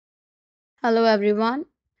Hello everyone,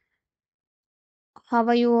 how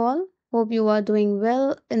are you all? Hope you are doing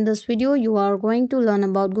well. In this video, you are going to learn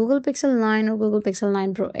about Google Pixel 9 or Google Pixel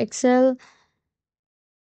 9 Pro XL,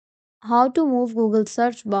 how to move Google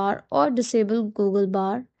search bar or disable Google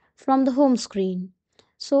bar from the home screen.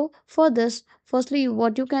 So, for this, firstly,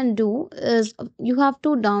 what you can do is you have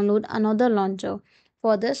to download another launcher.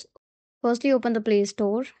 For this, firstly, open the Play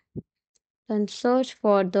Store, then search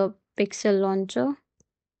for the Pixel launcher.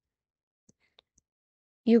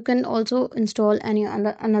 You can also install any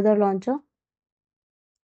another launcher.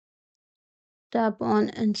 Tap on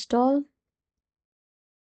install.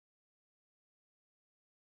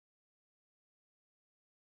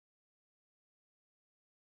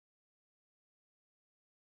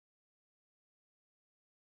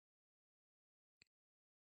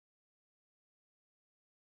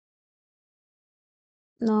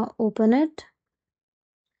 Now open it.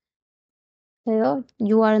 Here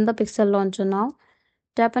you are in the Pixel launcher now.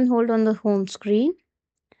 Tap and hold on the home screen.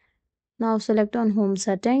 Now select on home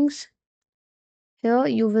settings. Here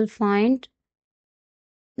you will find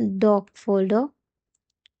dock folder,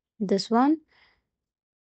 this one,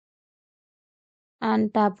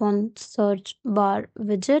 and tap on search bar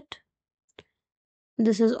widget.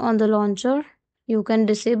 This is on the launcher. You can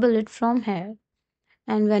disable it from here.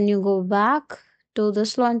 And when you go back to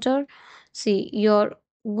this launcher, see your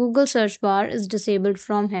Google search bar is disabled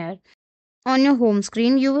from here. On your home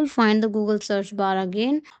screen, you will find the Google search bar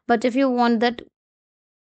again. But if you want that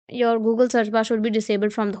your Google search bar should be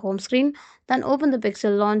disabled from the home screen, then open the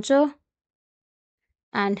Pixel launcher,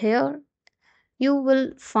 and here you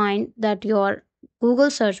will find that your Google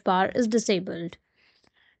search bar is disabled.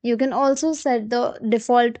 You can also set the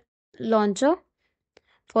default launcher.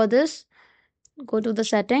 For this, go to the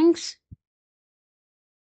settings,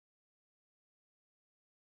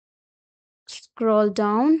 scroll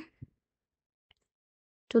down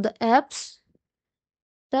to the apps,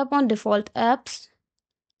 tap on default apps,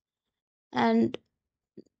 and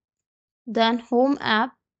then home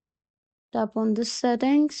app. Tap on the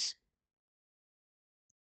settings,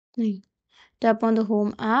 tap on the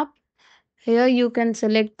home app. Here you can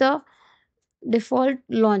select the default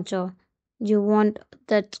launcher. You want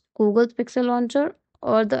that Google Pixel launcher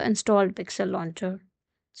or the installed Pixel launcher.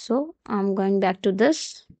 So I'm going back to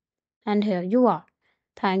this, and here you are.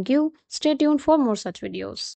 Thank you. Stay tuned for more such videos.